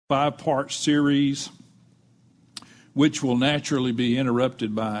5-part series, which will naturally be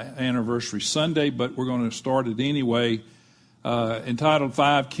interrupted by Anniversary Sunday, but we're going to start it anyway, entitled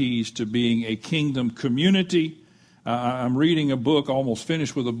 5 Keys to Being a Kingdom Community. I'm reading a book, almost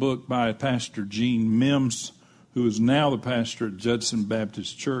finished with a book by Pastor Gene Mims, who is now the pastor at Judson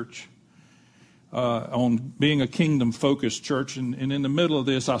Baptist Church, on being a kingdom-focused church. And in the middle of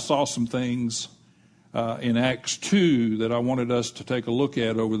this, I saw some things in Acts 2 that I wanted us to take a look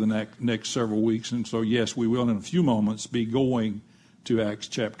at over the next several weeks. And so, yes, we will in a few moments be going to Acts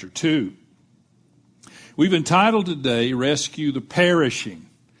chapter 2. We've entitled today, Rescue the Perishing.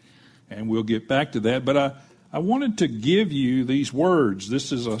 And we'll get back to that. But I wanted to give you these words.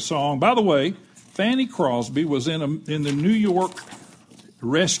 This is a song. By the way, Fanny Crosby was in the New York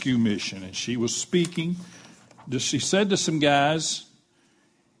rescue mission, and she was speaking. She said to some guys,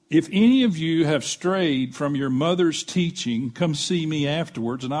 if any of you have strayed from your mother's teaching, come see me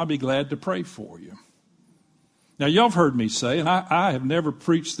afterwards, and I'll be glad to pray for you. Now, y'all have heard me say, and I have never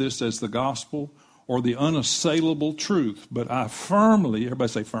preached this as the gospel or the unassailable truth, but I firmly, everybody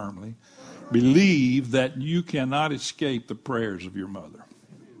say firmly, believe that you cannot escape the prayers of your mother.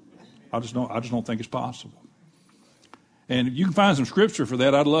 I just don't think it's possible. And if you can find some scripture for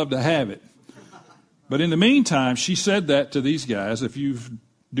that, I'd love to have it. But in the meantime, she said that to these guys, if you've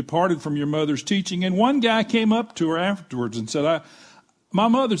departed from your mother's teaching. And one guy came up to her afterwards and said, my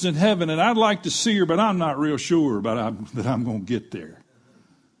mother's in heaven and I'd like to see her, but I'm not real sure that I'm going to get there.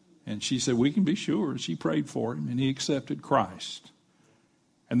 And she said, we can be sure. She prayed for him and he accepted Christ.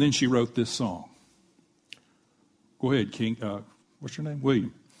 And then she wrote this song. Go ahead, King. What's your name?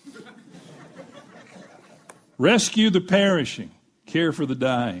 William. Rescue the perishing, care for the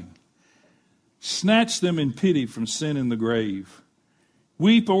dying. Snatch them in pity from sin in the grave.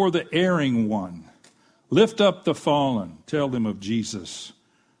 Weep o'er the erring one. Lift up the fallen. Tell them of Jesus,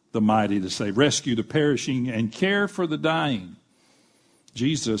 the mighty to save. Rescue the perishing and care for the dying.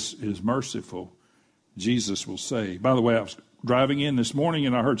 Jesus is merciful. Jesus will save. By the way, I was driving in this morning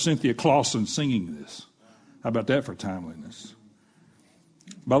and I heard Cynthia Clausen singing this. How about that for timeliness?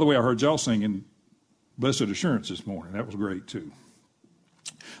 By the way, I heard y'all singing Blessed Assurance this morning. That was great too.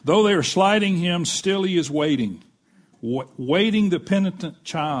 Though they are slighting him, still he is waiting the penitent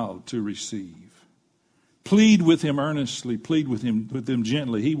child to receive. Plead with him earnestly, plead with them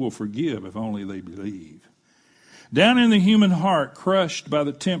gently. He will forgive if only they believe. Down in the human heart, crushed by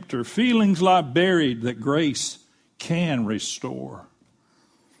the tempter, feelings lie buried that grace can restore.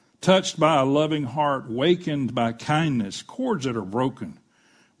 Touched by a loving heart, wakened by kindness, cords that are broken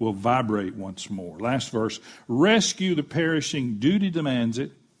will vibrate once more. Last verse, rescue the perishing, duty demands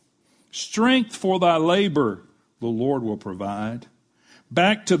it. Strength for thy labor, the Lord will provide.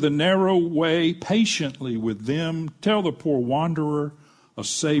 Back to the narrow way, patiently with them. Tell the poor wanderer, a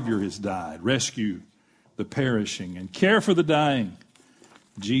Savior has died. Rescue the perishing and care for the dying.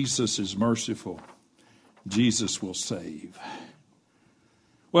 Jesus is merciful. Jesus will save.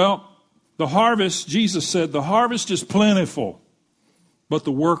 Well, the harvest, Jesus said, the harvest is plentiful, but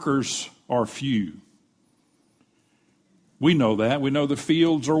the workers are few. We know that. We know the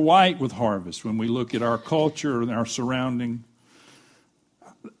fields are white with harvest when we look at our culture and our surrounding.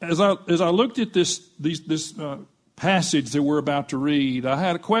 As I looked at this passage that we're about to read, I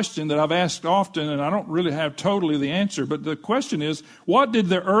had a question that I've asked often, and I don't really have totally the answer. But the question is, what did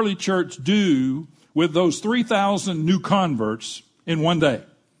the early church do with those 3,000 new converts in one day?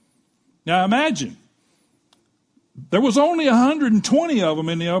 Now imagine. There was only 120 of them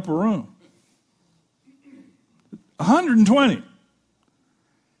in the upper room. 120.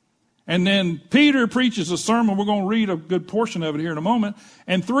 And then Peter preaches a sermon. We're going to read a good portion of it here in a moment.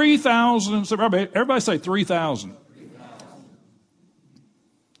 And 3,000, everybody say 3,000.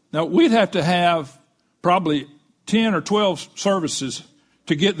 Now, we'd have to have probably 10 or 12 services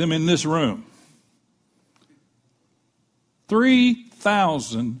to get them in this room.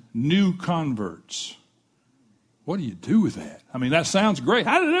 3,000 new converts. What do you do with that? I mean, that sounds great.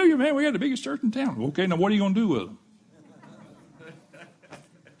 Hallelujah, man. We got the biggest church in town. Okay, now what are you going to do with them?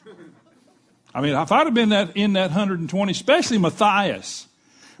 I mean, if I'd have been in that 120, especially Matthias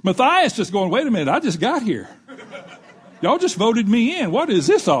just going, wait a minute, I just got here. Y'all just voted me in. What is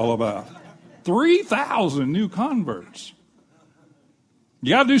this all about? 3,000 new converts. You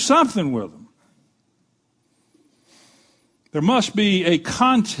got to do something with them. There must be a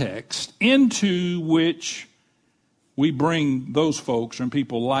context into which we bring those folks and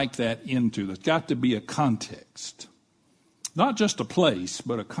people like that into. There's got to be a context. Not just a place,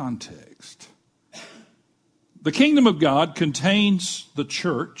 but a context. The kingdom of God contains the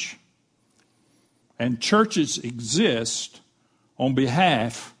church, and churches exist on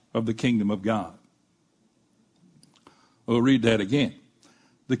behalf of the kingdom of God. We'll read that again.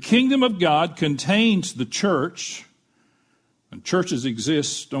 The kingdom of God contains the church, and churches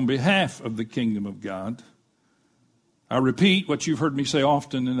exist on behalf of the kingdom of God. I repeat what you've heard me say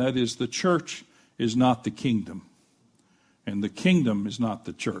often, and that is the church is not the kingdom, and the kingdom is not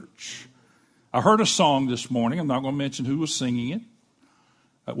the church. I heard a song this morning. I'm not going to mention who was singing it.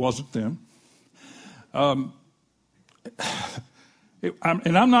 It wasn't them. And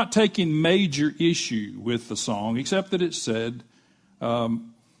I'm not taking major issue with the song, except that it said,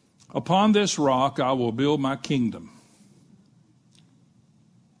 upon this rock I will build my kingdom.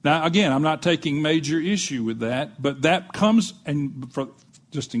 Now, again, I'm not taking major issue with that, but that comes, and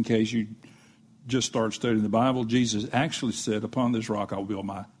just in case you just started studying the Bible, Jesus actually said, upon this rock I will build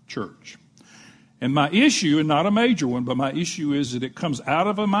my church. And my issue, and not a major one, but my issue is that it comes out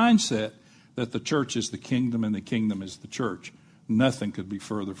of a mindset that the church is the kingdom and the kingdom is the church. Nothing could be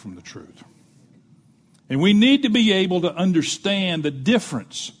further from the truth. And we need to be able to understand the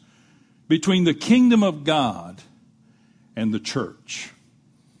difference between the kingdom of God and the church.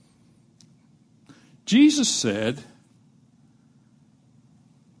 Jesus said,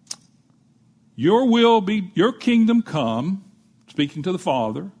 your kingdom come, speaking to the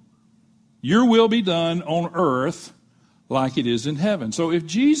Father, your will be done on earth like it is in heaven. So if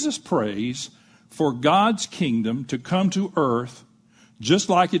Jesus prays for God's kingdom to come to earth just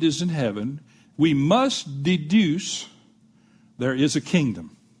like it is in heaven, we must deduce there is a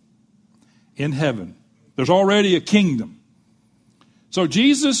kingdom in heaven. There's already a kingdom. So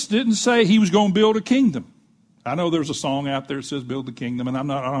Jesus didn't say he was going to build a kingdom. I know there's a song out there that says build the kingdom, and I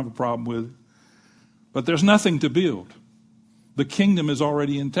don't have a problem with it. But there's nothing to build. The kingdom is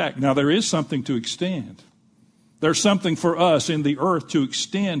already intact. Now, there is something to extend. There's something for us in the earth to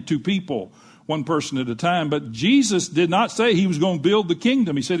extend to people, one person at a time. But Jesus did not say he was going to build the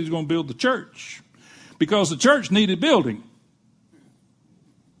kingdom. He said he was going to build the church, because the church needed building.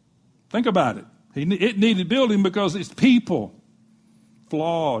 Think about it. It needed building because it's people,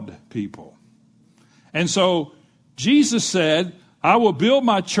 flawed people. And so Jesus said, I will build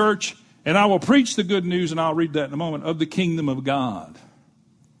my church and I will preach the good news, and I'll read that in a moment, of the kingdom of God.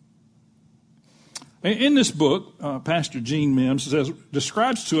 In this book, Pastor Gene Mims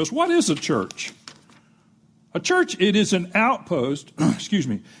describes to us what is a church. A church, it is an outpost,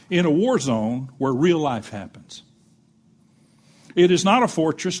 in a war zone where real life happens. It is not a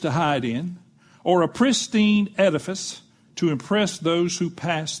fortress to hide in or a pristine edifice to impress those who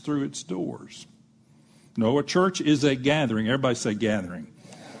pass through its doors. No, a church is a gathering. Everybody say gathering.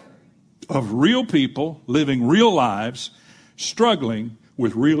 Of real people living real lives, struggling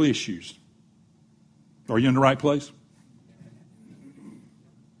with real issues. Are you in the right place?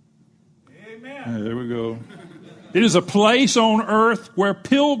 Amen. There we go. It is a place on earth where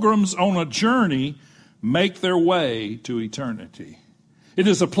pilgrims on a journey make their way to eternity. It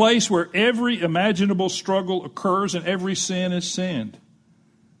is a place where every imaginable struggle occurs and every sin is sinned.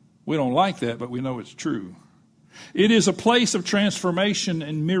 We don't like that, but we know it's true. It is a place of transformation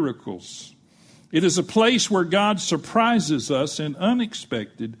and miracles. It is a place where God surprises us in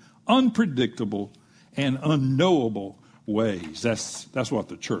unexpected, unpredictable, and unknowable ways. That's what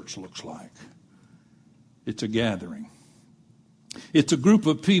the church looks like. It's a gathering. It's a group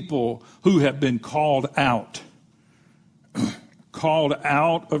of people who have been called out. Called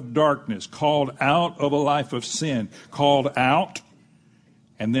out of darkness. Called out of a life of sin. Called out.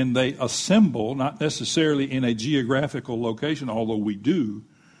 And then they assemble, not necessarily in a geographical location, although we do,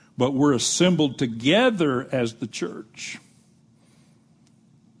 but we're assembled together as the church.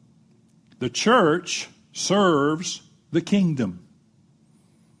 The church serves the kingdom.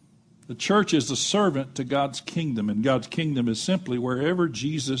 The church is a servant to God's kingdom, and God's kingdom is simply wherever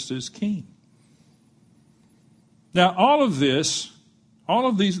Jesus is king. Now, all of these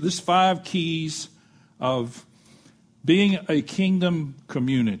 5 keys of being a kingdom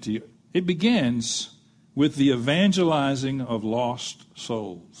community, it begins with the evangelizing of lost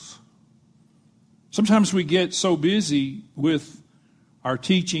souls. Sometimes we get so busy with our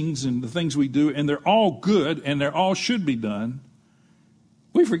teachings and the things we do, and they're all good and they all should be done.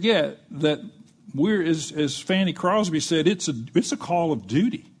 We forget that we're, as Fanny Crosby said, it's a call of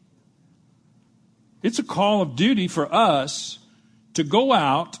duty. It's a call of duty for us to go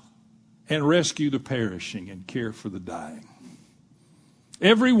out and rescue the perishing and care for the dying.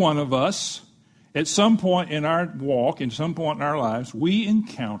 Every one of us, at some point in our walk, in some point in our lives, we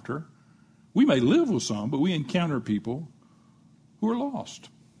may live with some, but we encounter people who are lost.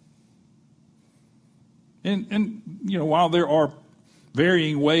 And while there are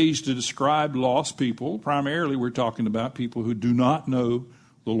varying ways to describe lost people, primarily we're talking about people who do not know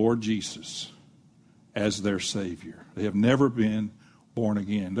the Lord Jesus as their Savior. They have never been born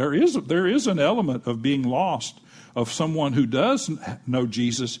again. There is an element of being lost, of someone who does know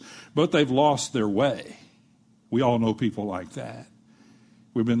Jesus, but they've lost their way. We all know people like that.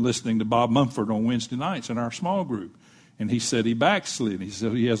 We've been listening to Bob Mumford on Wednesday nights in our small group, and he said he backslid. He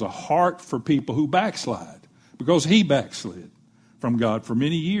said he has a heart for people who backslide because he backslid from God for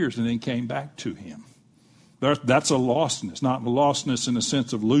many years and then came back to him. That's a lostness, not lostness in the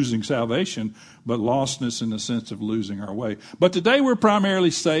sense of losing salvation, but lostness in the sense of losing our way. But today we're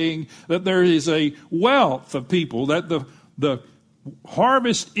primarily saying that there is a wealth of people, that the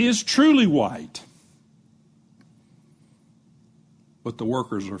harvest is truly white, but the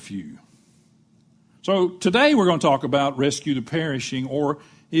workers are few. So today we're going to talk about rescue the perishing, or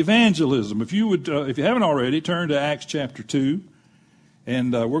evangelism. If you would, if you haven't already, turn to Acts chapter 2.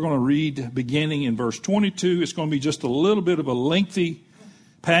 And we're going to read beginning in verse 22. It's going to be just a little bit of a lengthy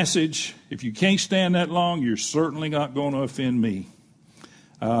passage. If you can't stand that long, you're certainly not going to offend me.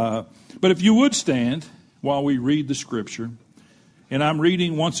 But if you would stand while we read the scripture. And I'm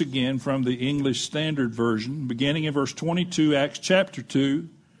reading once again from the English Standard Version, beginning in verse 22, Acts chapter 2.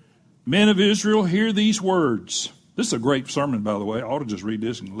 Men of Israel, hear these words. This is a great sermon, by the way. I ought to just read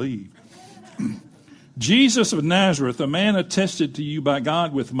this and leave. Jesus of Nazareth, a man attested to you by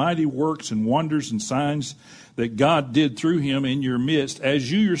God with mighty works and wonders and signs that God did through him in your midst,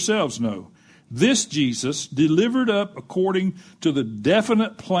 as you yourselves know. This Jesus delivered up according to the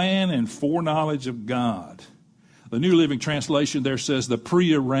definite plan and foreknowledge of God. The New Living Translation there says the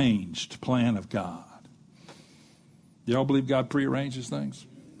prearranged plan of God. Y'all believe God prearranges things?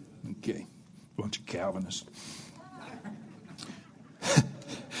 Okay. Bunch of Calvinists.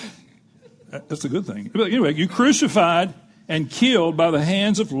 That's a good thing. But anyway, you crucified and killed by the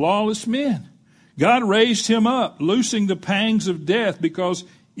hands of lawless men. God raised him up, loosing the pangs of death, because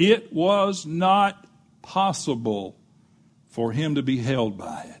it was not possible for him to be held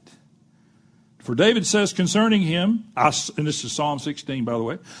by it. For David says concerning him, and this is Psalm 16, by the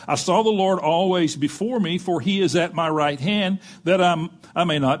way, I saw the Lord always before me, for he is at my right hand, that I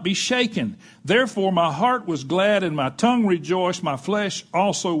may not be shaken. Therefore my heart was glad and my tongue rejoiced. My flesh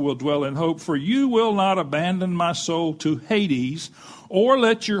also will dwell in hope. For you will not abandon my soul to Hades, or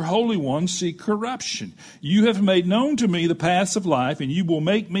let your Holy One see corruption. You have made known to me the paths of life, and you will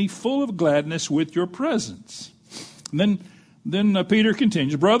make me full of gladness with your presence. And then Peter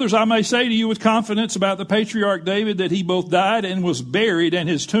continues, brothers, I may say to you with confidence about the patriarch David that he both died and was buried, and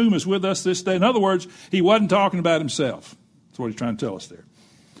his tomb is with us this day. In other words, he wasn't talking about himself. That's what he's trying to tell us there.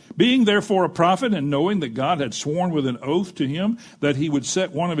 Being therefore a prophet, and knowing that God had sworn with an oath to him that he would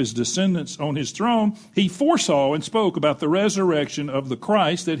set one of his descendants on his throne, he foresaw and spoke about the resurrection of the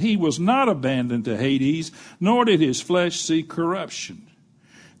Christ, that he was not abandoned to Hades, nor did his flesh see corruption.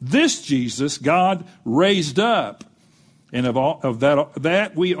 This Jesus God raised up, and of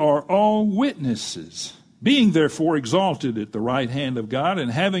that we are all witnesses. Being therefore exalted at the right hand of God,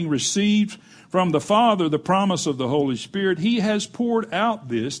 and having received from the Father the promise of the Holy Spirit, he has poured out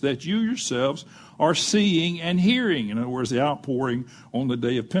this that you yourselves are seeing and hearing. In other words, the outpouring on the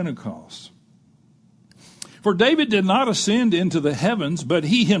day of Pentecost. For David did not ascend into the heavens, but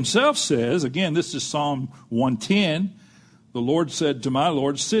he himself says, again, this is Psalm 110, the Lord said to my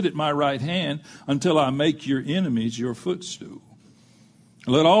Lord, sit at my right hand until I make your enemies your footstool.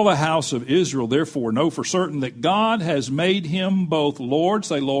 Let all the house of Israel therefore know for certain that God has made him both Lord,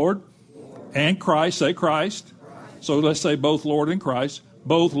 say Lord, and Christ, say Christ. So let's say both Lord and Christ.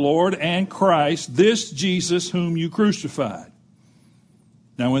 Both Lord and Christ, this Jesus whom you crucified.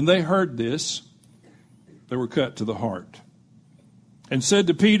 Now when they heard this, they were cut to the heart, and said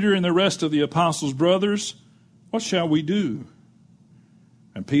to Peter and the rest of the apostles, brothers, what shall we do?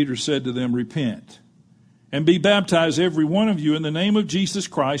 And Peter said to them, repent, and be baptized every one of you in the name of Jesus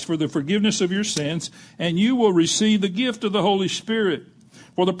Christ for the forgiveness of your sins, and you will receive the gift of the Holy Spirit.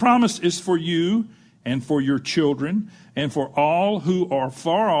 For the promise is for you and for your children and for all who are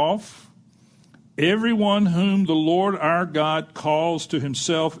far off, everyone whom the Lord our God calls to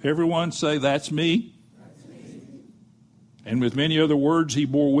himself. Everyone say, that's me. That's me. And with many other words he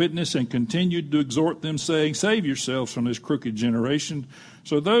bore witness and continued to exhort them, saying, save yourselves from this crooked generation.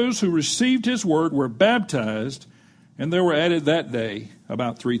 So those who received his word were baptized, and there were added that day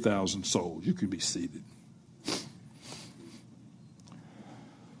about 3,000 souls. You can be seated.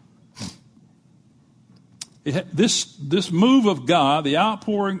 This move of God, the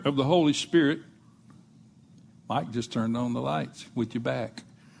outpouring of the Holy Spirit, Mike just turned on the lights with your back.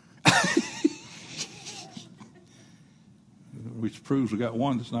 Which proves we got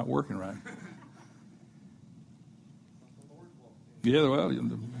one that's not working right. Yeah, well,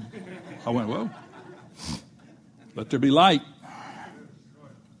 I went, well, let there be light.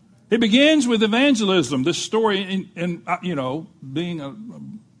 It begins with evangelism. This story, and being a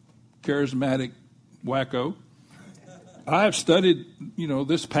charismatic wacko, I have studied,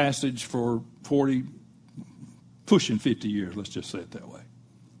 this passage for 40, pushing 50 years. Let's just say it that way.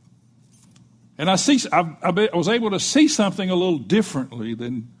 And I was able to see something a little differently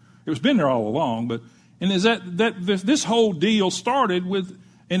than it was been there all along. And is that this whole deal started with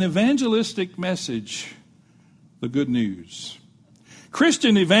an evangelistic message, the good news.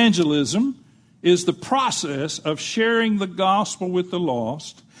 Christian evangelism is the process of sharing the gospel with the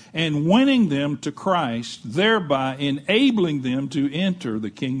lost and winning them to Christ, thereby enabling them to enter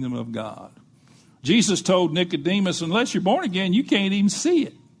the kingdom of God. Jesus told Nicodemus, unless you're born again, you can't even see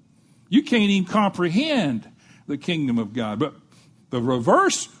it. You can't even comprehend the kingdom of God. But the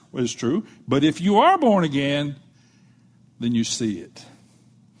reverse is true. But if you are born again, then you see it.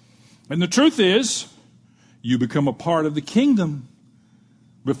 And the truth is, you become a part of the kingdom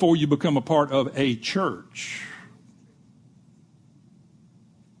before you become a part of a church.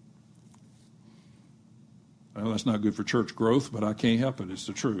 Well, that's not good for church growth, but I can't help it. It's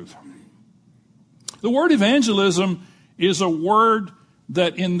the truth. The word evangelism is a word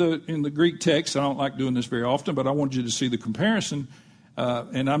that in the Greek text, I don't like doing this very often, but I want you to see the comparison.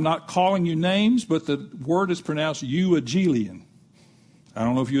 And I'm not calling you names, but the word is pronounced euangelion. I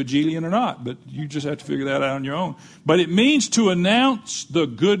don't know if you're Eugelian or not, but you just have to figure that out on your own. But it means to announce the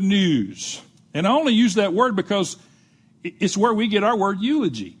good news. And I only use that word because it's where we get our word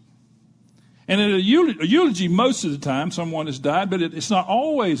eulogy. And in a eulogy, most of the time, someone has died, but it's not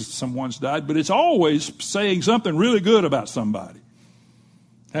always someone's died, but it's always saying something really good about somebody.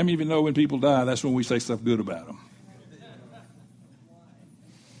 How many of you know when people die, that's when we say stuff good about them?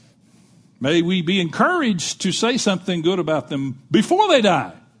 May we be encouraged to say something good about them before they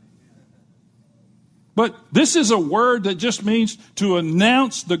die. But this is a word that just means to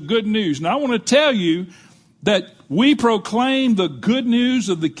announce the good news. Now, I want to tell you that we proclaim the good news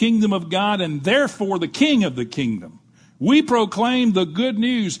of the kingdom of God and therefore the king of the kingdom. We proclaim the good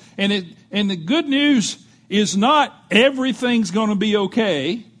news, and the good news is not everything's going to be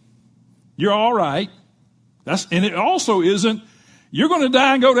okay. You're all right. And it also isn't, you're going to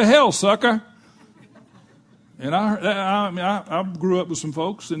die and go to hell, sucker. And I grew up with some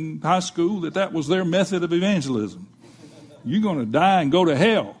folks in high school that was their method of evangelism. You're going to die and go to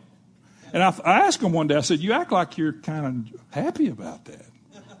hell. And I asked them one day, I said, you act like you're kind of happy about that.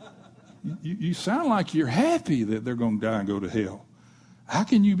 You sound like you're happy that they're going to die and go to hell. How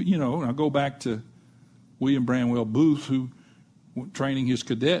can you, and I go back to William Branwell Booth, who training his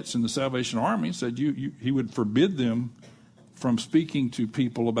cadets in the Salvation Army, said he would forbid them from speaking to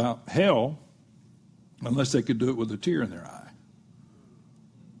people about hell unless they could do it with a tear in their eye.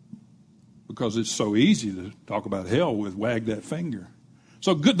 Because it's so easy to talk about hell with wag that finger.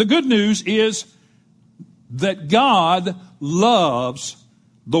 So the good news is that God loves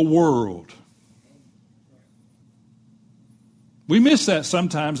the world. We miss that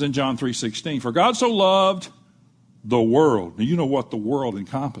sometimes in John 3:16. For God so loved the world. Now, you know what the world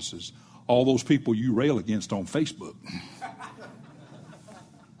encompasses. All those people you rail against on Facebook.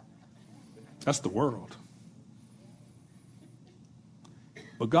 That's the world.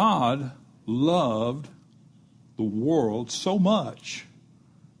 But God loved the world so much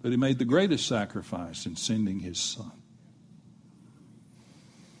that he made the greatest sacrifice in sending his son.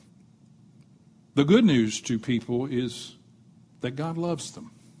 The good news to people is that God loves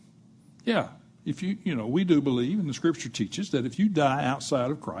them. Yeah, if we do believe, and the scripture teaches, that if you die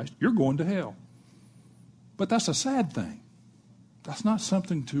outside of Christ, you're going to hell. But that's a sad thing. That's not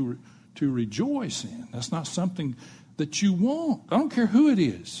something to rejoice in. That's not something that you want. I don't care who it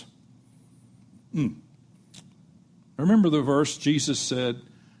is. Remember the verse Jesus said,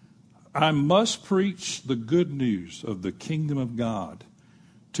 I must preach the good news of the kingdom of God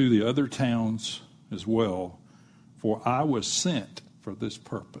to the other towns as well, for I was sent for this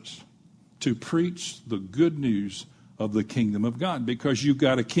purpose, to preach the good news of the kingdom of God. Because you've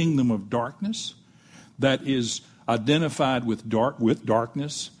got a kingdom of darkness that is identified with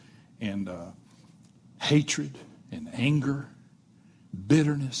darkness and hatred and anger,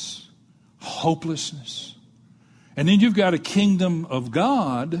 bitterness, hopelessness. And then you've got a kingdom of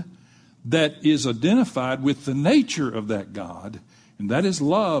God that is identified with the nature of that God, and that is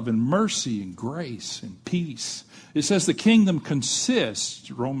love and mercy and grace and peace. It says the kingdom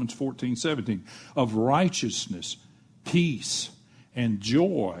consists, Romans 14:17, of righteousness, peace, and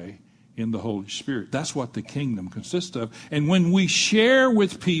joy in the Holy Spirit. That's what the kingdom consists of. And when we share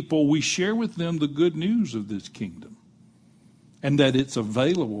with people, we share with them the good news of this kingdom. and that it's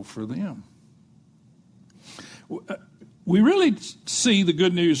available for them. We really see the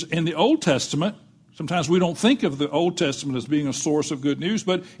good news in the Old Testament. Sometimes we don't think of the Old Testament as being a source of good news,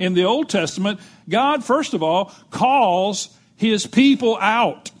 but in the Old Testament, God, first of all, calls his people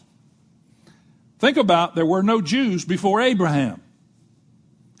out. Think about, there were no Jews before Abraham.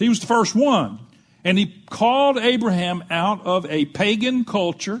 He was the first one. And he called Abraham out of a pagan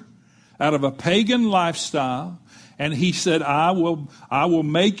culture, out of a pagan lifestyle, and he said, I will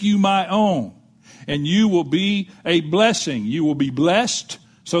make you my own, and you will be a blessing. You will be blessed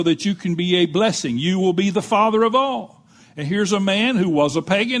so that you can be a blessing. You will be the father of all. And here's a man who was a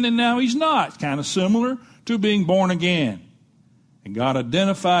pagan and now he's not. Kind of similar to being born again. And God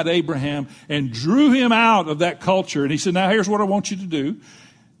identified Abraham and drew him out of that culture. And he said, now here's what I want you to do.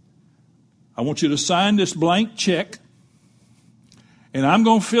 I want you to sign this blank check, and I'm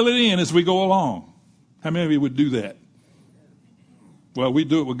going to fill it in as we go along. How many of you would do that? Well, we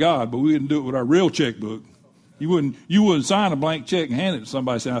do it with God, but we wouldn't do it with our real checkbook. You wouldn't sign a blank check and hand it to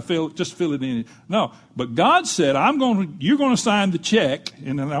somebody saying, just fill it in. No, but God said, you're going to sign the check,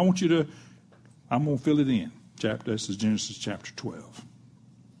 and then I'm going to fill it in. This is Genesis chapter 12.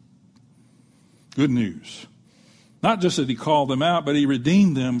 Good news. Not just that he called them out, but he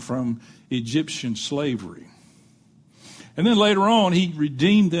redeemed them from Egyptian slavery. And then later on, he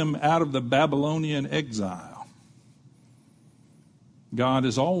redeemed them out of the Babylonian exile. God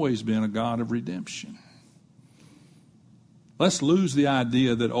has always been a God of redemption. Let's lose the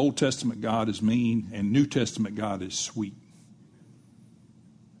idea that Old Testament God is mean and New Testament God is sweet.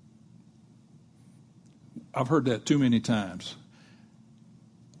 I've heard that too many times.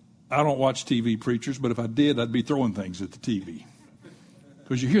 I don't watch TV preachers, but if I did, I'd be throwing things at the TV.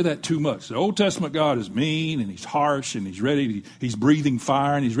 Because you hear that too much. The Old Testament God is mean and he's harsh and he's breathing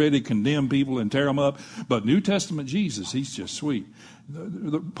fire and he's ready to condemn people and tear them up. But New Testament Jesus, he's just sweet.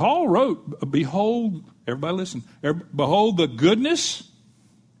 Paul wrote, behold, everybody listen, behold the goodness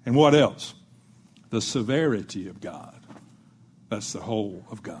and what else? The severity of God. That's the whole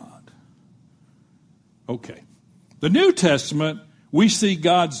of God. Okay. The New Testament, we see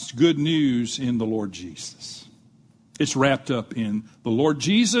God's good news in the Lord Jesus. It's wrapped up in the Lord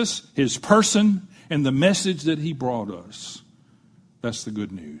Jesus, his person, and the message that he brought us. That's the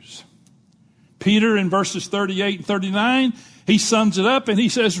good news. Peter, in verses 38 and 39, he sums it up and he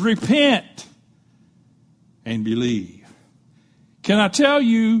says, repent and believe. Can I tell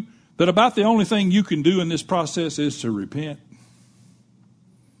you that about the only thing you can do in this process is to repent?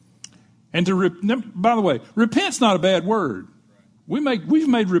 And by the way, repent's not a bad word. We've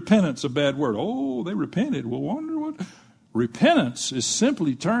made repentance a bad word. Oh, they repented. Well, wonder what. Repentance is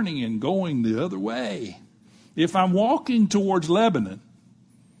simply turning and going the other way. If I'm walking towards Lebanon,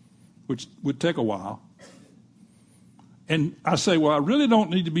 which would take a while, and I say, well, I really don't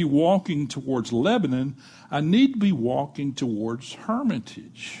need to be walking towards Lebanon. I need to be walking towards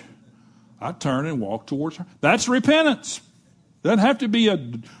Hermitage. I turn and walk towards her. That's repentance. Doesn't have to be a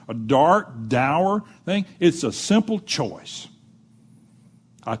dark, dour thing. It's a simple choice.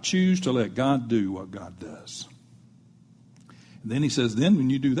 I choose to let God do what God does. And then he says, then when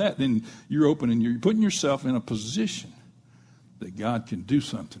you do that, then you're open and you're putting yourself in a position that God can do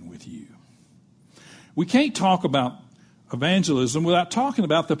something with you. We can't talk about evangelism without talking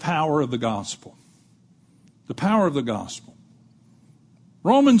about the power of the gospel. The power of the gospel.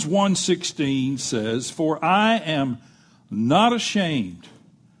 Romans 1:16 says, for I am not ashamed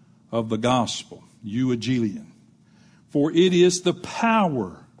of the gospel, euangelion. For it is the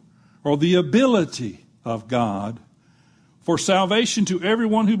power or the ability of God for salvation to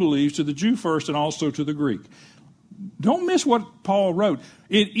everyone who believes, to the Jew first and also to the Greek. Don't miss what Paul wrote.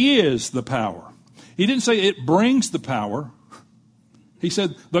 It is the power. He didn't say it brings the power. He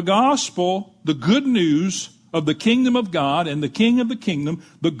said the gospel, the good news of the kingdom of God and the king of the kingdom,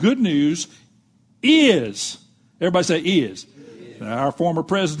 the good news is. Everybody say is. Now, our former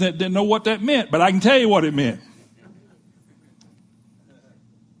president didn't know what that meant, but I can tell you what it meant.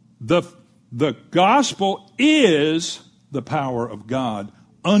 The gospel is the power of God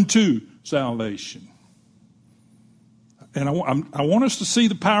unto salvation. And I want us to see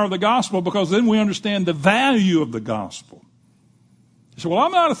the power of the gospel because then we understand the value of the gospel. You say, well,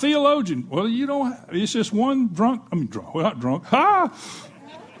 I'm not a theologian. Well, you don't. It's just one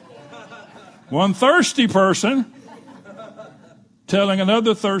thirsty person telling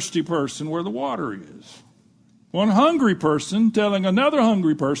another thirsty person where the water is. One hungry person telling another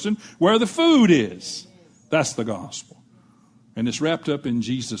hungry person where the food is. That's the gospel. And it's wrapped up in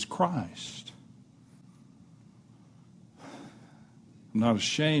Jesus Christ. I'm not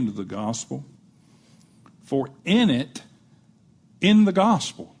ashamed of the gospel, for in it in the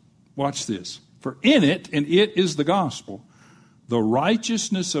gospel, watch this, for in it, and it is the gospel, the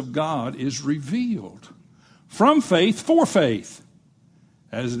righteousness of God is revealed from faith for faith.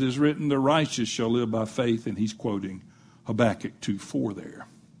 As it is written, the righteous shall live by faith, and he's quoting Habakkuk 2:4 there.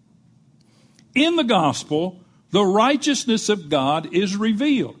 In the gospel, the righteousness of God is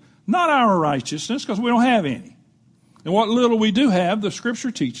revealed. Not our righteousness, because we don't have any. And what little we do have, the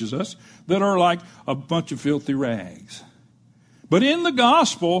Scripture teaches us, that are like a bunch of filthy rags. But in the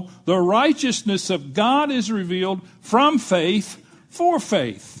gospel, the righteousness of God is revealed from faith for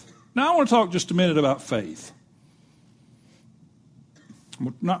faith. Now I want to talk just a minute about faith.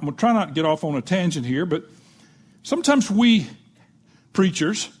 I'm going to try not to get off on a tangent here, but sometimes we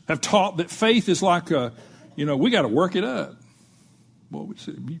preachers have taught that faith is like we got to work it up. Well, we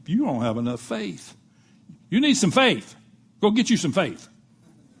say, you don't have enough faith. You need some faith. Go get you some faith.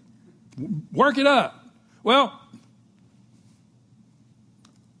 Work it up. Well,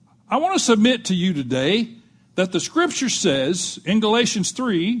 I want to submit to you today that the Scripture says in Galatians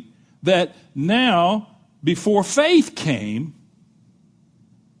 3 that now, before faith came,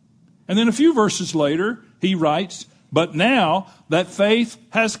 and then a few verses later, he writes, but now that faith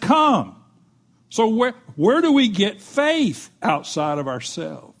has come. So where do we get faith outside of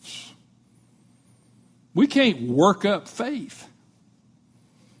ourselves? We can't work up faith.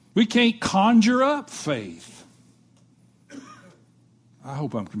 We can't conjure up faith. I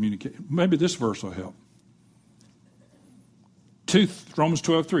hope I'm communicating. Maybe this verse will help. Romans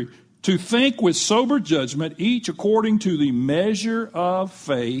 12:3. To think with sober judgment, each according to the measure of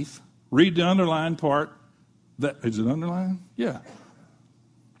faith. Read the underlined part. Is it underlined? Yeah.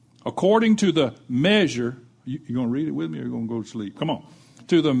 According to the measure. You going to read it with me or are you going to go to sleep? Come on.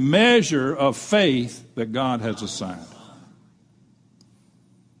 To the measure of faith that God has assigned.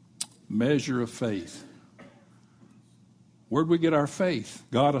 Measure of faith. Where'd we get our faith?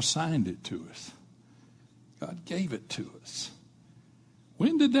 God assigned it to us. God gave it to us.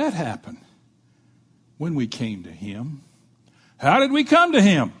 When did that happen? When we came to Him. How did we come to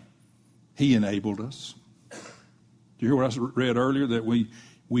Him? He enabled us. Do you hear what I read earlier? That we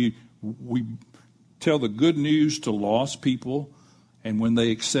tell the good news to lost people, and when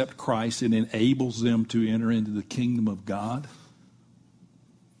they accept Christ, it enables them to enter into the kingdom of God.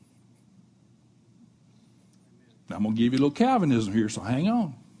 Now, I'm going to give you a little Calvinism here, so hang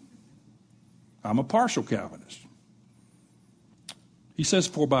on. I'm a partial Calvinist. He says,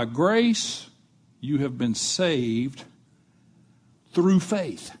 for by grace you have been saved through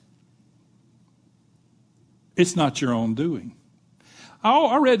faith. It's not your own doing.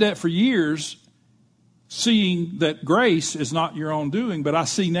 I read that for years, seeing that grace is not your own doing, but I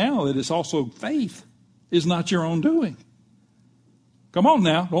see now that it's also faith is not your own doing. Come on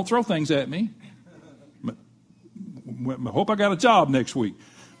now, don't throw things at me. I hope I got a job next week.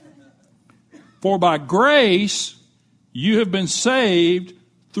 For by grace you have been saved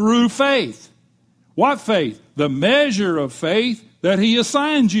through faith. What faith? The measure of faith that He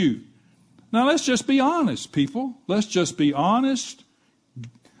assigned you. Now let's just be honest, people. Let's just be honest.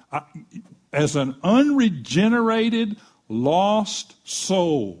 As an unregenerated, lost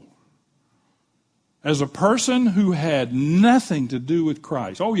soul, as a person who had nothing to do with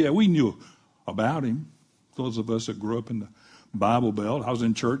Christ. Oh yeah, we knew about Him. Those of us that grew up in the Bible Belt. I was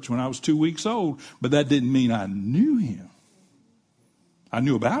in church when I was 2 weeks old, but that didn't mean I knew Him. I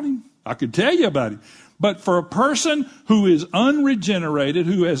knew about Him. I could tell you about Him. But for a person who is unregenerated,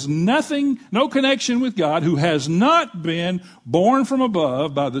 who has nothing, no connection with God, who has not been born from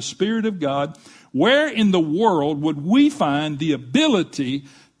above by the Spirit of God, where in the world would we find the ability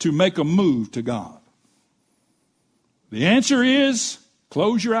to make a move to God? The answer is,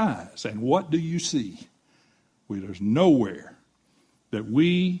 close your eyes, and what do you see? Well, there's nowhere that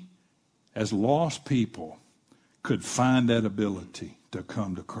we, as lost people, could find that ability to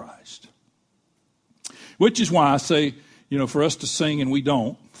come to Christ. Which is why I say, for us to sing and we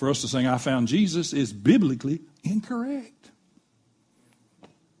don't, for us to sing I found Jesus is biblically incorrect.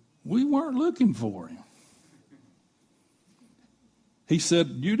 We weren't looking for Him. He said,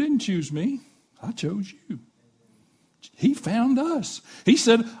 you didn't choose me, I chose you. He found us. He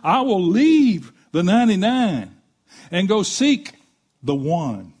said, I will leave the 99 and go seek the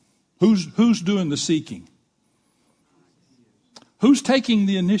one. Who's doing the seeking? Who's taking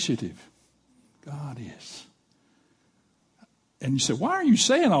the initiative? God is. And you say, why are you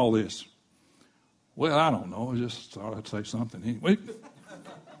saying all this? Well, I don't know. I just thought I'd say something anyway.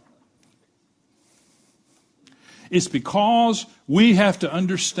 It's because we have to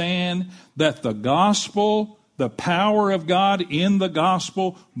understand that the gospel, the power of God in the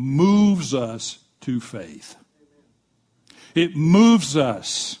gospel, moves us to faith. It moves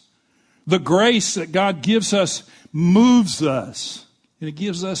us. The grace that God gives us moves us. And it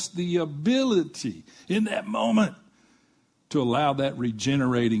gives us the ability in that moment to allow that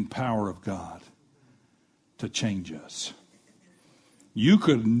regenerating power of God to change us. You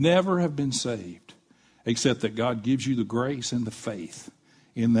could never have been saved except that God gives you the grace and the faith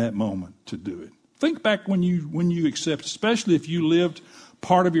in that moment to do it. Think back when you accept, especially if you lived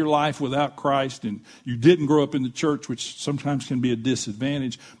part of your life without Christ and you didn't grow up in the church, which sometimes can be a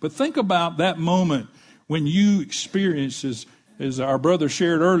disadvantage. But think about that moment when you experienced, as our brother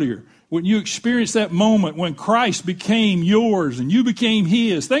shared earlier, when you experienced that moment when Christ became yours and you became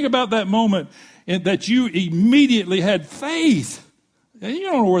his. Think about that moment that you immediately had faith. And you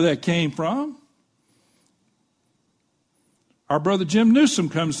don't know where that came from. Our brother Jim Newsom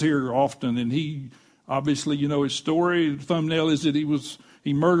comes here often, and he, obviously, you know his story. The thumbnail is that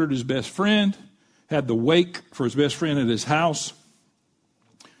he murdered his best friend, had the wake for his best friend at his house.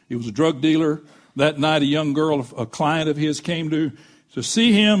 He was a drug dealer. That night, a young girl, a client of his, came to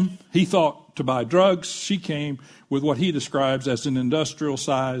see him. He thought to buy drugs. She came with what he describes as an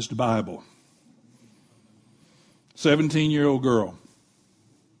industrial-sized Bible. 17-year-old girl.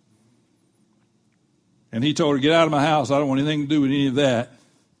 And he told her, get out of my house. I don't want anything to do with any of that.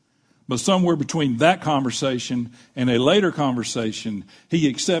 But somewhere between that conversation and a later conversation, he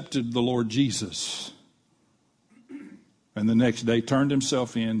accepted the Lord Jesus. And the next day turned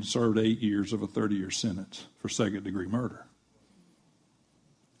himself in, served 8 years of a 30-year sentence for second-degree murder.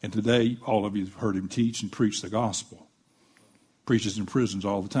 And today, all of you have heard him teach and preach the gospel. Preaches in prisons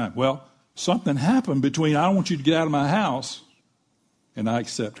all the time. Well, something happened between I don't want you to get out of my house and I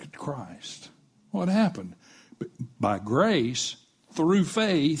accepted Christ. What happened? By grace, through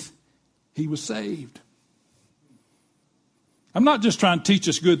faith, he was saved. I'm not just trying to teach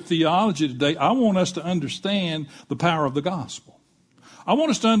us good theology today. I want us to understand the power of the gospel. I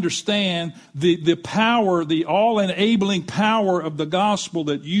want us to understand the power, the all-enabling power of the gospel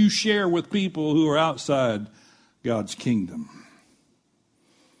that you share with people who are outside God's kingdom.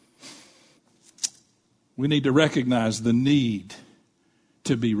 We need to recognize the need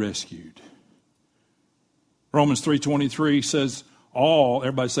to be rescued. Romans 3:23 says all,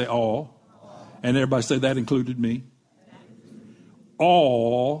 everybody say all, and everybody say that included me.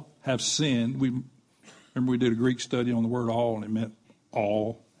 All have sinned. Remember we did a Greek study on the word all, and it meant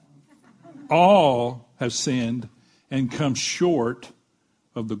all. All have sinned and come short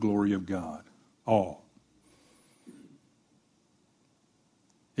of the glory of God. All.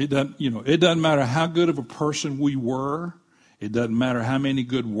 It doesn't matter how good of a person we were. It doesn't matter how many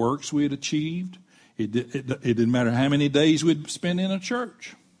good works we had achieved. It didn't matter how many days we'd spend in a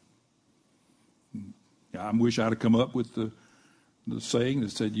church. I wish I'd have come up with the saying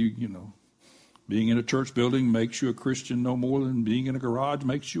that said, being in a church building makes you a Christian no more than being in a garage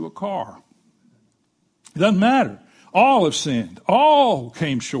makes you a car. It doesn't matter. All have sinned. All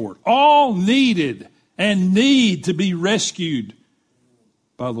came short. All needed and need to be rescued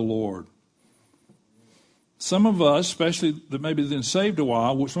by the Lord. Some of us, especially that maybe been saved a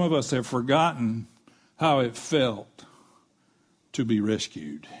while, some of us have forgotten how it felt to be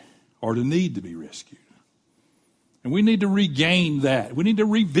rescued or to need to be rescued. And we need to regain that. We need to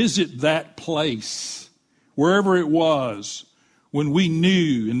revisit that place, wherever it was, when we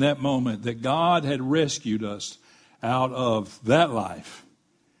knew in that moment that God had rescued us out of that life,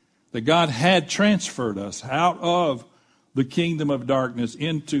 that God had transferred us out of the kingdom of darkness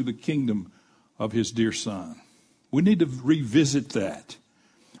into the kingdom of his dear Son. We need to revisit that.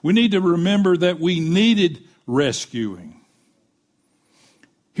 We need to remember that we needed rescuing.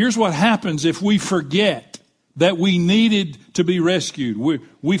 Here's what happens if we forget that we needed to be rescued.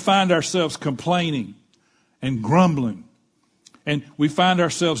 We find ourselves complaining and grumbling, and we find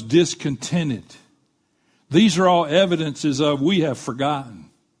ourselves discontented. These are all evidences of we have forgotten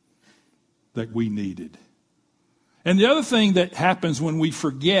that we needed. And the other thing that happens when we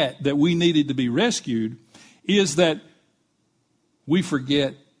forget that we needed to be rescued is that we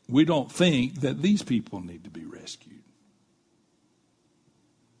forget, we don't think that these people need to be rescued.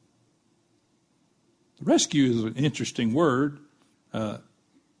 Rescue is an interesting word.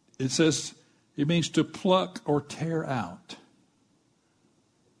 It says it means to pluck or tear out,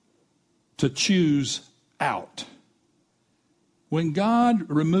 to choose out. When God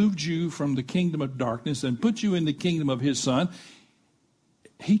removed you from the kingdom of darkness and put you in the kingdom of his Son,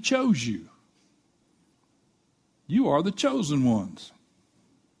 he chose you. You are the chosen ones.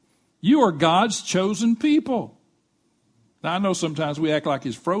 You are God's chosen people. Now, I know sometimes we act like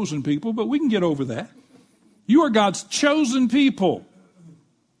his frozen people, but we can get over that. You are God's chosen people.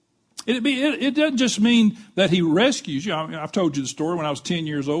 It doesn't just mean that he rescues you. I mean, I've told you the story. When I was 10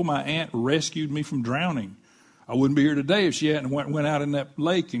 years old, my aunt rescued me from drowning. I wouldn't be here today if she hadn't went out in that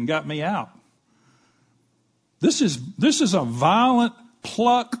lake and got me out. This is a violent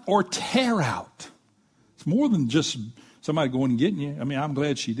pluck or tear out. It's more than just somebody going and getting you. I mean, I'm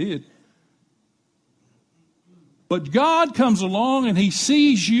glad she did. But God comes along and he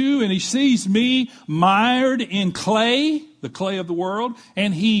sees you and he sees me mired in clay, the clay of the world,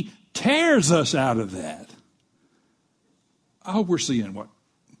 and he tears us out of that. I hope we're seeing that.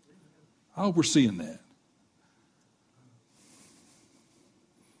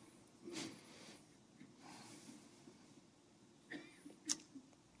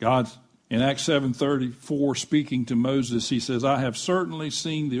 God, in Acts 7:34, speaking to Moses, he says, I have certainly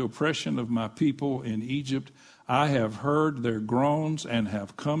seen the oppression of my people in Egypt. I have heard their groans and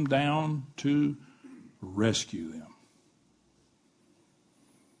have come down to rescue them.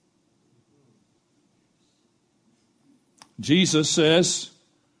 Jesus says,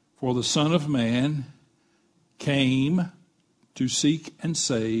 for the Son of Man came to seek and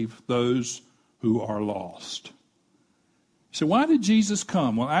save those who are lost. So why did Jesus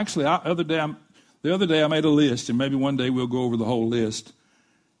come? Well, actually, the other day I made a list, and maybe one day we'll go over the whole list.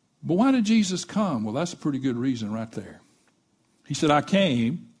 But why did Jesus come? Well, that's a pretty good reason right there. He said,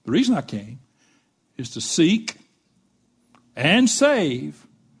 the reason I came is to seek and save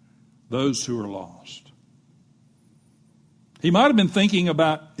those who are lost. He might have been thinking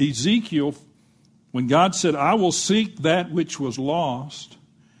about Ezekiel when God said, I will seek that which was lost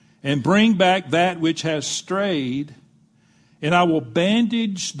and bring back that which has strayed, and I will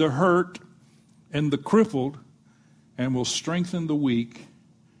bandage the hurt and the crippled and will strengthen the weak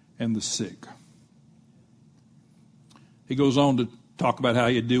and the sick. He goes on to talk about how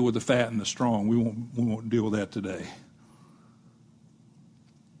you deal with the fat and the strong. We won't deal with that today.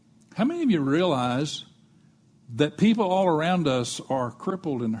 How many of you realize that people all around us are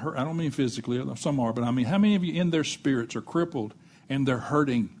crippled and hurt? I don't mean physically, some are, but I mean, how many of you in their spirits are crippled and they're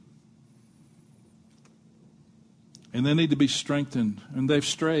hurting? And they need to be strengthened, and they've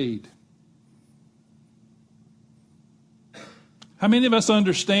strayed. How many of us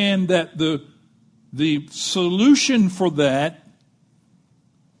understand that the solution for that,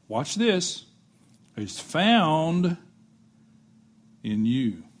 watch this, is found in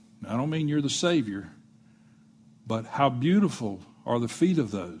you? Now, I don't mean you're the Savior, but how beautiful are the feet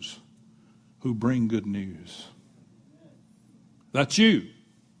of those who bring good news. That's you.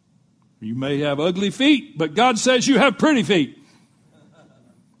 You may have ugly feet, but God says you have pretty feet.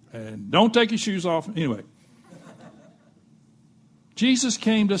 And don't take your shoes off. Anyway. Jesus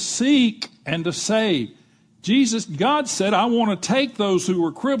came to seek and to save. God said, I want to take those who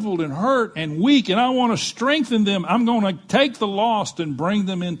were crippled and hurt and weak, and I want to strengthen them. I'm going to take the lost and bring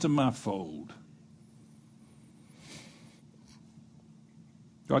them into my fold.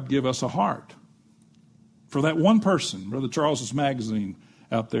 God give us a heart for that one person. Brother Charles's magazine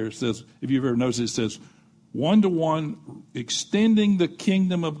out there says, if you've ever noticed, it says, 1-to-1, extending the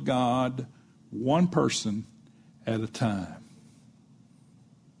kingdom of God, one person at a time.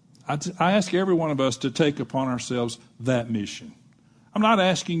 I ask every one of us to take upon ourselves that mission. I'm not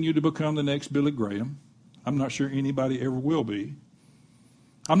asking you to become the next Billy Graham. I'm not sure anybody ever will be.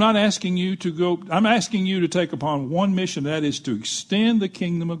 I'm asking you to take upon one mission, that is to extend the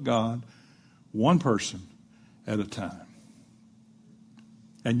kingdom of God, one person at a time.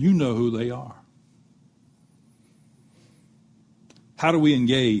 And you know who they are. How do we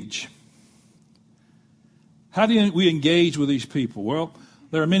engage? How do we engage with these people? Well,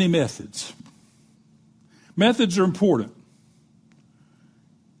 there are many methods. Methods are important,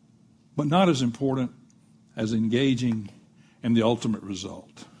 but not as important as engaging in the ultimate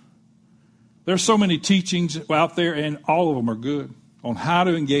result. There's so many teachings out there, and all of them are good, on how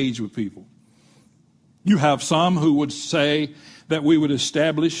to engage with people. You have some who would say that we would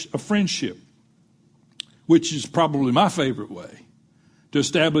establish a friendship, which is probably my favorite way, to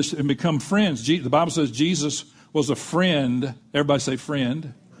establish and become friends. The Bible says Jesus was a friend. Everybody say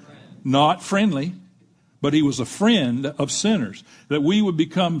friend. Not friendly, but he was a friend of sinners. That we would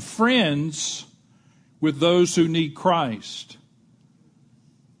become friends with those who need Christ.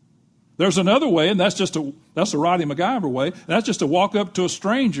 There's another way, and that's the Roddy MacGyver way. That's just to walk up to a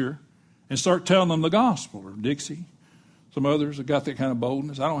stranger and start telling them the gospel. Or Dixie. Some others have got that kind of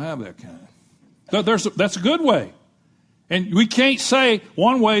boldness. I don't have that kind. That's a good way. And we can't say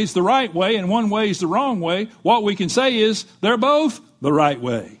one way is the right way and one way is the wrong way. What we can say is they're both the right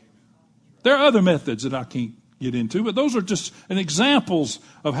way. There are other methods that I can't get into, but those are just examples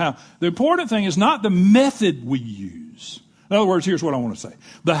of how. The important thing is not the method we use. In other words, here's what I want to say.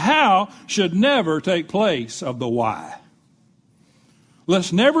 The how should never take place of the why.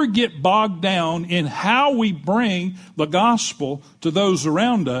 Let's never get bogged down in how we bring the gospel to those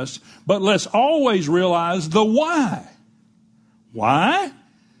around us, but let's always realize the why. Why?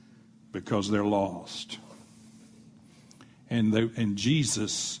 Because they're lost. And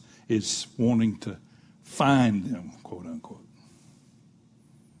Jesus is wanting to find them, quote unquote.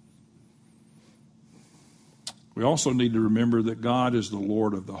 We also need to remember that God is the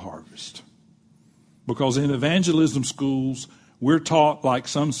Lord of the harvest. Because in evangelism schools, we're taught, like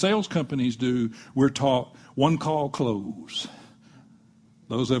some sales companies do, we're taught one call close.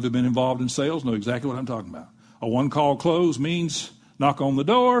 Those who have been involved in sales know exactly what I'm talking about. A one call close means knock on the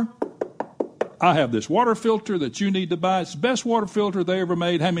door. I have this water filter that you need to buy. It's the best water filter they ever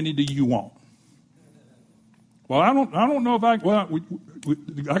made. How many do you want? Well, I don't know if I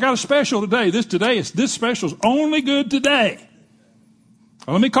got a special today. This special is only good today.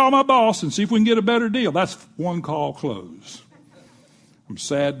 Well, let me call my boss and see if we can get a better deal. That's one call close. I'm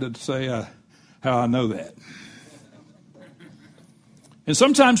sad to say how I know that. And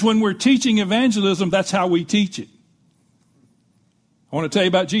sometimes when we're teaching evangelism, that's how we teach it. I want to tell you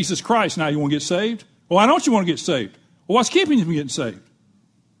about Jesus Christ. Now, you want to get saved? Well, why don't you want to get saved? Well, what's keeping you from getting saved?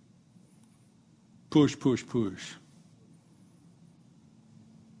 Push, push, push.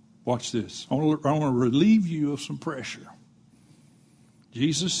 Watch this. I want to relieve you of some pressure.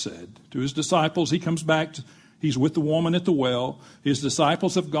 Jesus said to his disciples, he comes back, he's with the woman at the well. His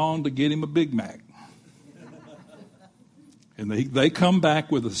disciples have gone to get him a Big Mac. And they come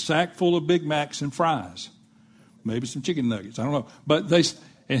back with a sack full of Big Macs and fries. Maybe some chicken nuggets. I don't know.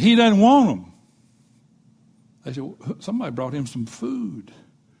 And he doesn't want them. They said, well, somebody brought him some food.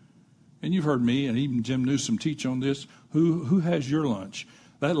 And you've heard me and even Jim Newsom teach on this. Who has your lunch?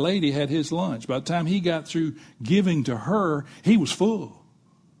 That lady had his lunch. By the time he got through giving to her, he was full.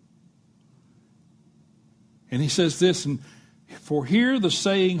 And he says this, and for here the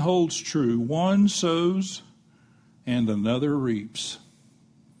saying holds true, one sows and another reaps.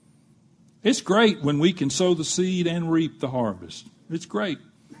 It's great when we can sow the seed and reap the harvest. It's great.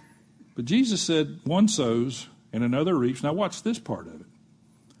 But Jesus said one sows and another reaps. Now watch this part of it.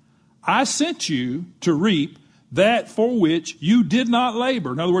 I sent you to reap that for which you did not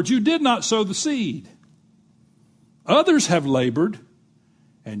labor. In other words, you did not sow the seed. Others have labored,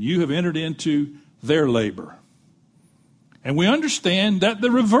 and you have entered into their labor. And we understand that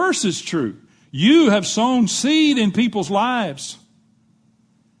the reverse is true. You have sown seed in people's lives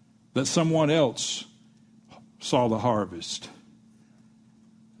that someone else saw the harvest.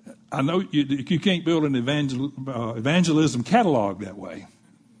 I know you can't build an evangelism catalog that way,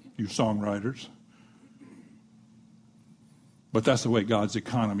 you songwriters. But that's the way God's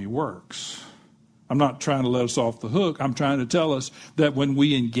economy works. I'm not trying to let us off the hook. I'm trying to tell us that when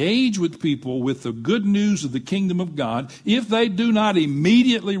we engage with people with the good news of the kingdom of God, if they do not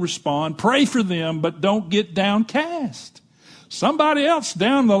immediately respond, pray for them, but don't get downcast. Somebody else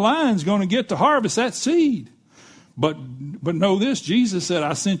down the line is going to get to harvest that seed. But know this, Jesus said,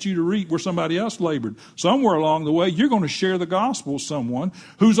 I sent you to reap where somebody else labored. Somewhere along the way, you're going to share the gospel with someone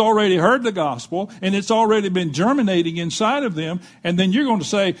who's already heard the gospel, and it's already been germinating inside of them, and then you're going to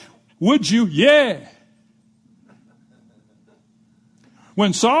say, would you? Yeah.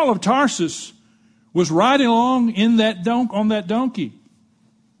 When Saul of Tarsus was riding along in on that donkey,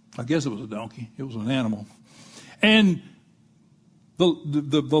 I guess it was a donkey, it was an animal, and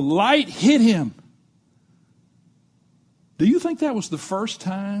the light hit him. Do you think that was the first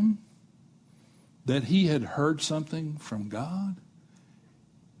time that he had heard something from God?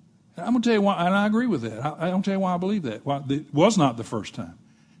 I'm going to tell you why, and I agree with that. I'm going to tell you why I believe that. Why, it was not the first time.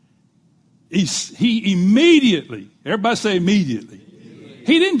 He immediately, everybody say immediately.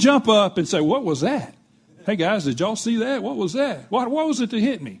 He didn't jump up and say, what was that? Hey guys, did y'all see that? What was that? What was it that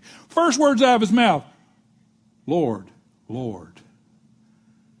hit me? First words out of his mouth, Lord, Lord.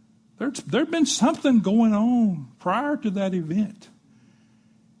 There'd been something going on prior to that event.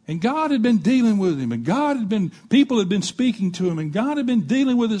 And God had been dealing with him. And people had been speaking to him. And God had been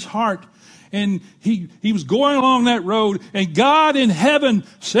dealing with his heart. And he was going along that road. And God in heaven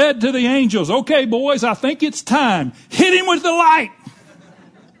said to the angels, okay, boys, I think it's time. Hit him with the light.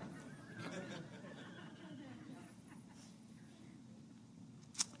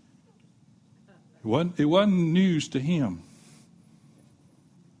 It wasn't news to him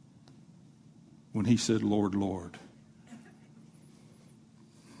when he said, Lord, Lord.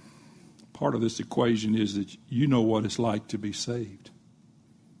 Part of this equation is that you know what it's like to be saved.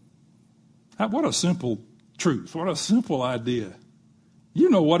 What a simple truth. What a simple idea. You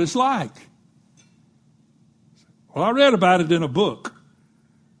know what it's like. Well, I read about it in a book.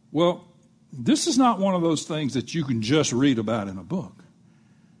 Well, this is not one of those things that you can just read about in a book.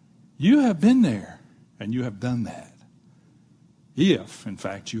 You have been there and you have done that. If, in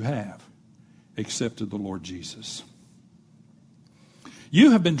fact, you have accepted the Lord Jesus.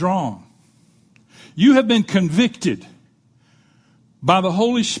 You have been drawn. You have been convicted by the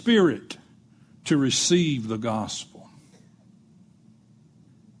Holy Spirit to receive the gospel.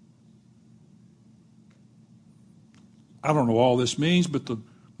 I don't know what all this means, but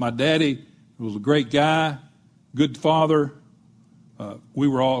my daddy was a great guy, good father. We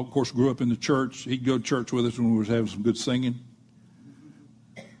were all, of course, grew up in the church. He'd go to church with us when we was having some good singing.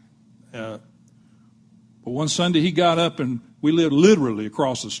 But one Sunday he got up, and we lived literally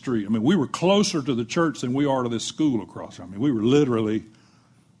across the street. I mean, we were closer to the church than we are to this school across. I mean, we were literally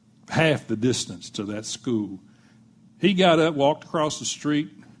half the distance to that school. He got up, walked across the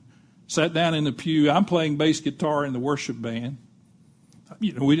street, sat down in the pew. I'm playing bass guitar in the worship band.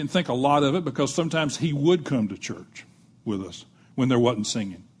 You know, we didn't think a lot of it because sometimes he would come to church with us when there wasn't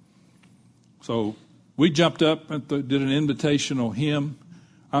singing. So we jumped up and did an invitational hymn.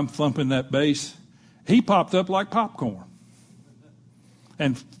 I'm thumping that bass. He popped up like popcorn.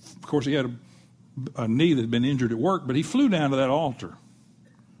 And, of course, he had a knee that had been injured at work, but he flew down to that altar,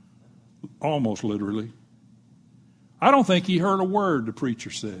 almost literally. I don't think he heard a word the preacher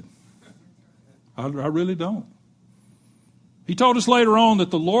said. I really don't. He told us later on that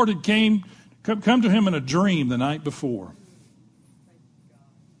the Lord had come to him in a dream the night before.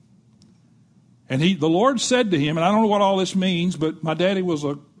 And the Lord said to him, and I don't know what all this means, but my daddy was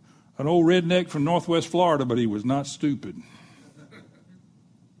an old redneck from Northwest Florida, but he was not stupid.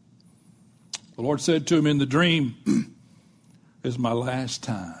 The Lord said to him in the dream, "This is my last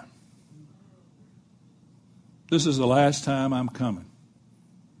time. This is the last time I'm coming.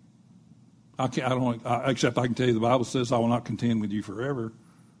 Except I can tell you the Bible says I will not contend with you forever."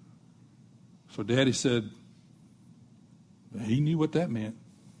 So Daddy said, he knew what that meant.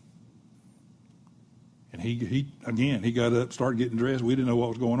 And he got up, started getting dressed. We didn't know what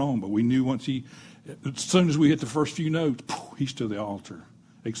was going on, but we knew as soon as we hit the first few notes, he's to the altar,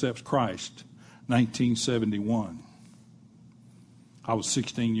 accepts Christ. 1971. I was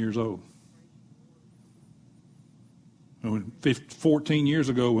 16 years old. 14 years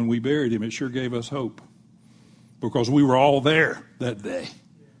ago when we buried him, it sure gave us hope because we were all there that day.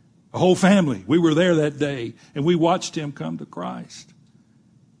 The whole family, we were there that day, and we watched him come to Christ.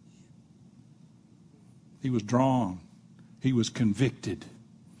 He was drawn. He was convicted.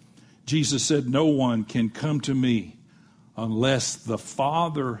 Jesus said, "No one can come to me unless the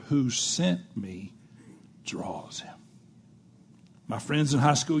Father who sent me draws him." My friends in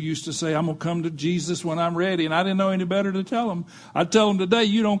high school used to say, "I'm going to come to Jesus when I'm ready." And I didn't know any better to tell them. I tell them today,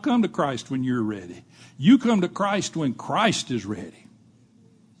 you don't come to Christ when you're ready. You come to Christ when Christ is ready.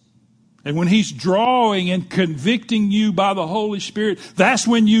 And when he's drawing and convicting you by the Holy Spirit, that's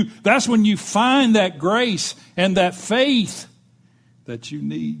when you find that grace and that faith that you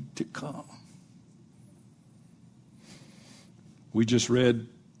need to come. We just read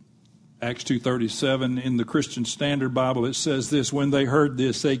Acts 2:37 in the Christian Standard Bible. It says this: "When they heard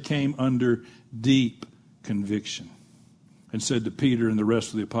this, they came under deep conviction and said to Peter and the rest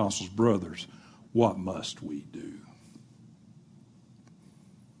of the apostles, 'Brothers, what must we do?'"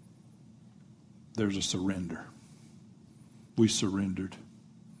 There's a surrender. We surrendered.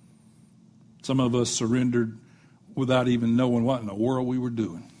 Some of us surrendered without even knowing what in the world we were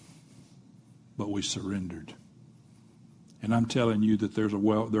doing. But we surrendered. And I'm telling you that there's a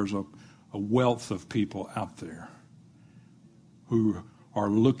wealth of people out there who are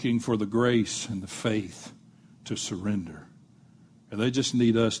looking for the grace and the faith to surrender. And they just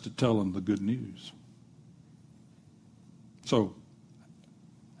need us to tell them the good news. So,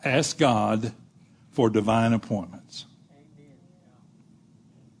 ask God for divine appointments.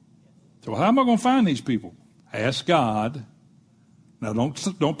 So how am I going to find these people? Ask God. Now,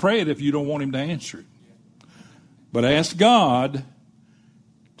 don't pray it if you don't want him to answer it. But ask God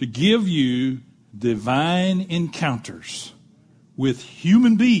to give you divine encounters with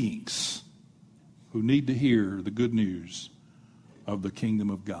human beings who need to hear the good news of the kingdom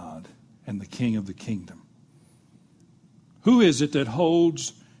of God and the King of the kingdom. Who is it that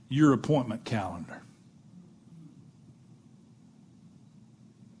holds your appointment calendar?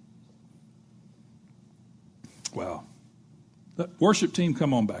 Well, the worship team,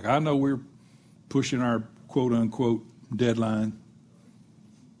 come on back. I know we're pushing our quote-unquote deadline.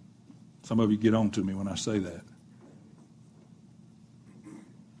 Some of you get on to me when I say that.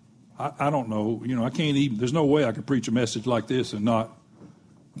 I don't know. I can't even, there's no way I could preach a message like this and not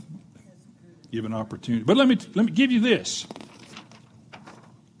give an opportunity. But let me give you this.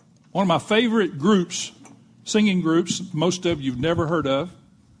 One of my favorite groups, singing groups, most of you've never heard of,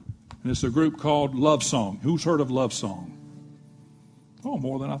 and it's a group called Love Song. Who's heard of Love Song? Oh,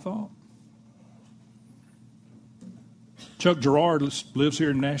 more than I thought. Chuck Gerard lives here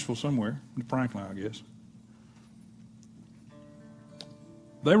in Nashville somewhere, in Franklin, I guess.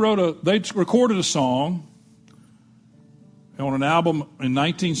 They recorded a song on an album in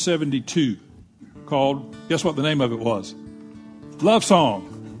 1972 called, guess what the name of it was? Love Song.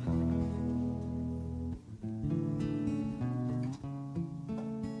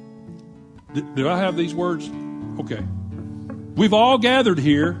 Do I have these words? Okay. We've all gathered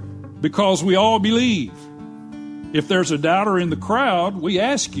here because we all believe. If there's a doubter in the crowd, we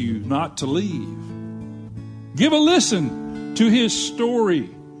ask you not to leave. Give a listen to his story.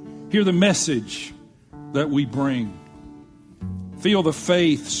 Hear the message that we bring. Feel the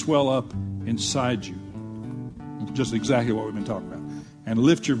faith swell up inside you. Just exactly what we've been talking about. And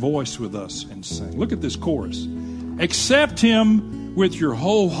lift your voice with us and sing. Look at this chorus. Accept him with your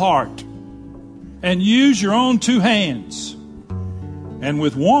whole heart and use your own two hands. And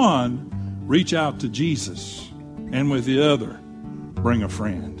with one, reach out to Jesus. And with the other, bring a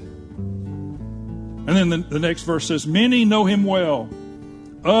friend. And then the next verse says, many know him well,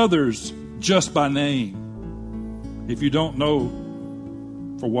 others just by name. If you don't know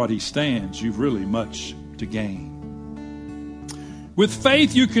for what he stands, you've really much to gain. With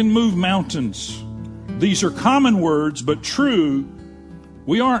faith, you can move mountains. These are common words, but true.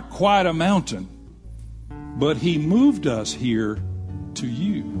 We aren't quite a mountain, but he moved us here to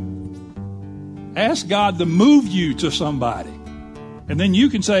you. Ask God to move you to somebody. And then you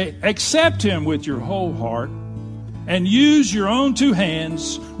can say, accept him with your whole heart and use your own two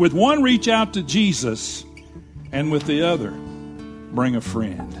hands. With one, reach out to Jesus, and with the other, bring a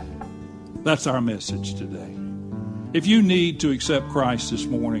friend. That's our message today. If you need to accept Christ this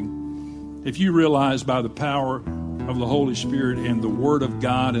morning, if you realize by the power of the Holy Spirit and the Word of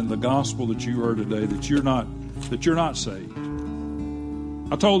God and the gospel that you heard today that you're not saved.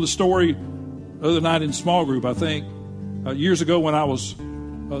 I told the story the other night in small group, I think, years ago when I was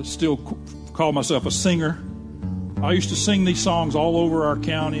still called myself a singer. I used to sing these songs all over our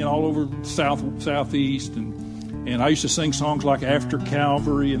county and all over southeast, and I used to sing songs like After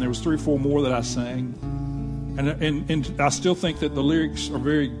Calvary, and there was 3 or 4 more that I sang. And I still think that the lyrics are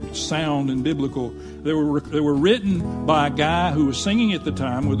very sound and biblical. They were written by a guy who was singing at the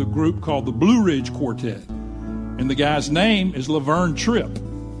time with a group called the Blue Ridge Quartet. And the guy's name is Laverne Tripp.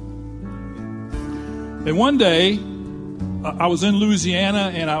 And one day, I was in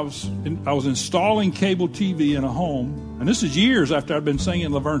Louisiana, and I was installing cable TV in a home. And this is years after I'd been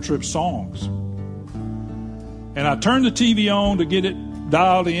singing Laverne Tripp songs. And I turned the TV on to get it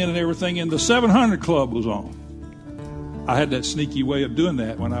dialed in and everything, and the 700 Club was on. I had that sneaky way of doing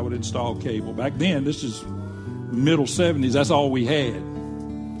that when I would install cable. Back then, this is middle 70s, that's all we had.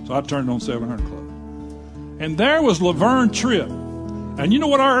 So I turned on 700 Club. And there was Laverne Tripp. And you know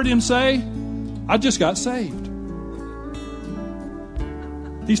what I heard him say? I just got saved.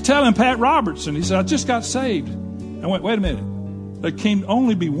 He's telling Pat Robertson, he said, I just got saved. I went, wait a minute. There can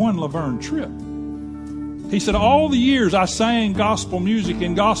only be one Laverne Tripp. He said, all the years I sang gospel music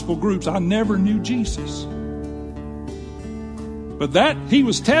in gospel groups, I never knew Jesus. But that he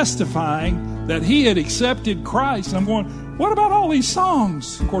was testifying that he had accepted Christ. And I'm going, what about all these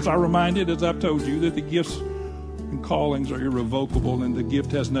songs? Of course, I reminded, as I've told you, that the gifts and callings are irrevocable, and the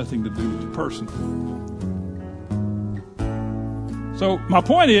gift has nothing to do with the person. So my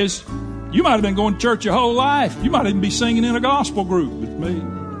point is, you might have been going to church your whole life. You might even be singing in a gospel group. But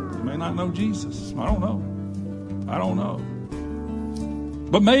you may not know Jesus. I don't know.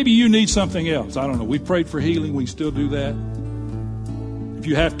 But maybe you need something else. I don't know. We prayed for healing. We can still do that. If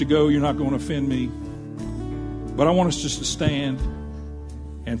you have to go, you're not going to offend me. But I want us just to stand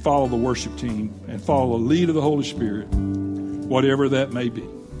and follow the worship team and follow the lead of the Holy Spirit, whatever that may be.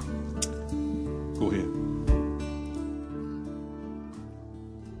 Go ahead.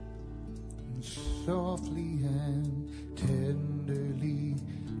 Softly and tenderly,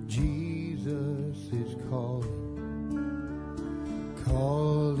 Jesus is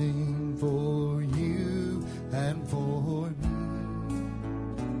calling for you and for me.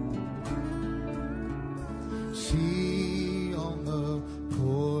 See on the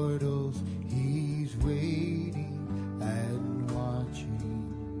portals, he's waiting and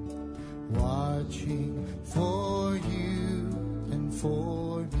watching.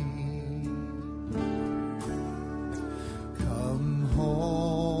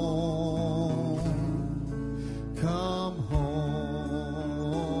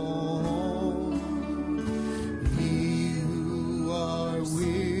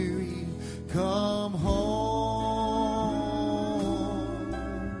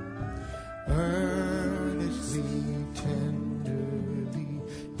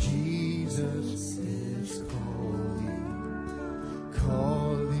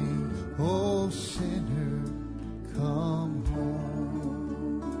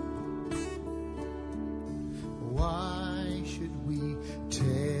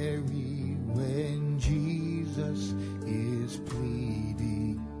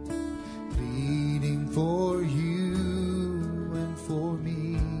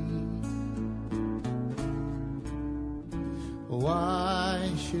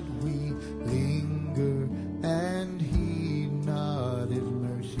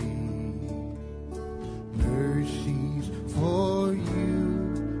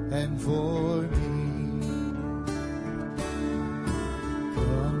 and for